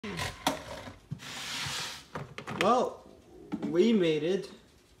Well, we made it.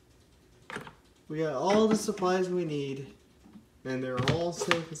 We got all the supplies we need, and they're all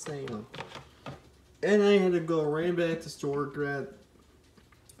safe and sound. And I had to go right back to the store, grab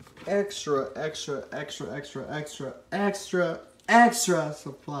extra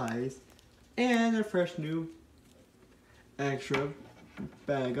supplies, and a fresh new extra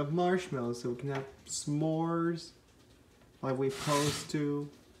bag of marshmallows so we can have s'mores like we supposed to.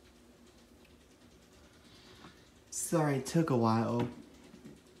 Sorry it took a while.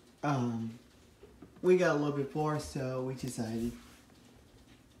 We got a little bit more, so we decided.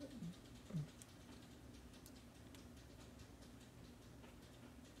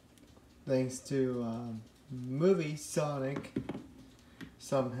 Thanks to movie Sonic,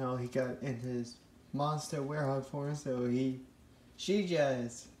 somehow he got in his monster warehouse form, so she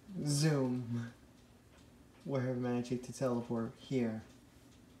just zoom with her magic to teleport here.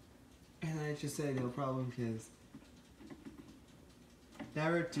 And I just said no problem, because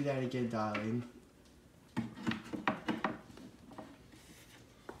never do that again, darling.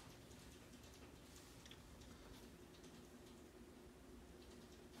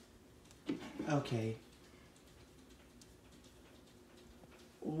 Okay.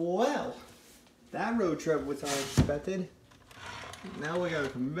 Well, that road trip was unexpected. Now we got a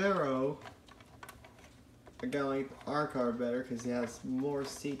Camaro. I gotta like our car better because it has more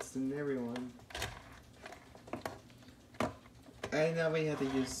seats than everyone. And now we have to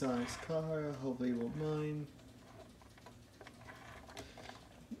use Sonic's car. Hopefully he won't mind.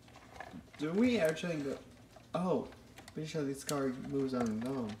 Do we actually go? Oh, pretty sure this car moves on its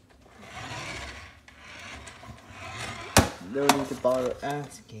own. No need to bother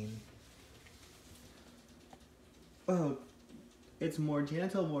asking. Oh, it's more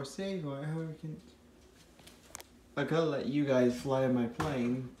gentle, more safe, or arrogant. I could let you guys fly in my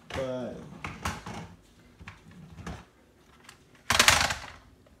plane, but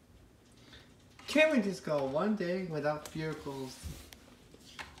can't we just go one day without vehicles?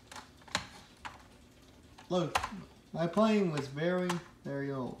 Look, my plane was very,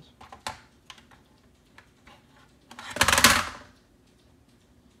 very old.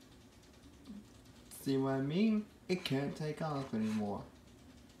 See what I mean? It can't take off anymore.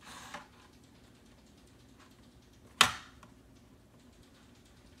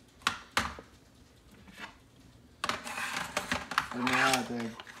 And now I have to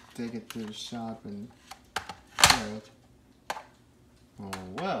take it to the shop and repair it. Oh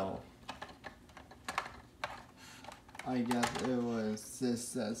well. I guess it was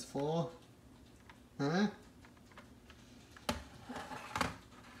successful. Huh?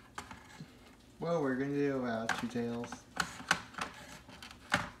 What we're gonna do about Two Tails?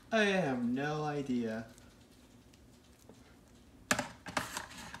 I have no idea.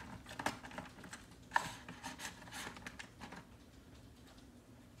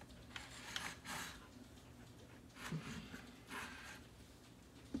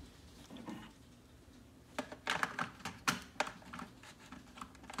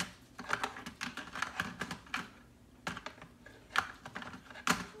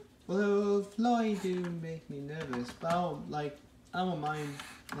 Well, flying do make me nervous, but I don't mind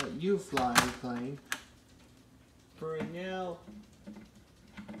let you fly the plane. For now.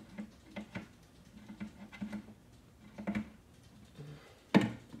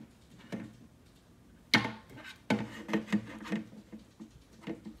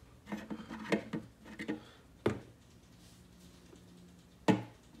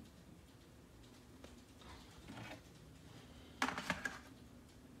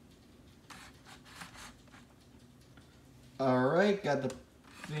 Alright, got the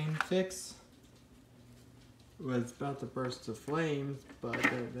thing fixed. Was about to burst the flames, but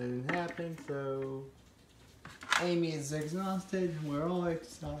that didn't happen, so Amy is exhausted, and we're all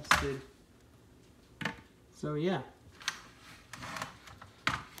exhausted. So yeah.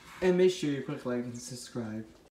 And make sure you click like and subscribe.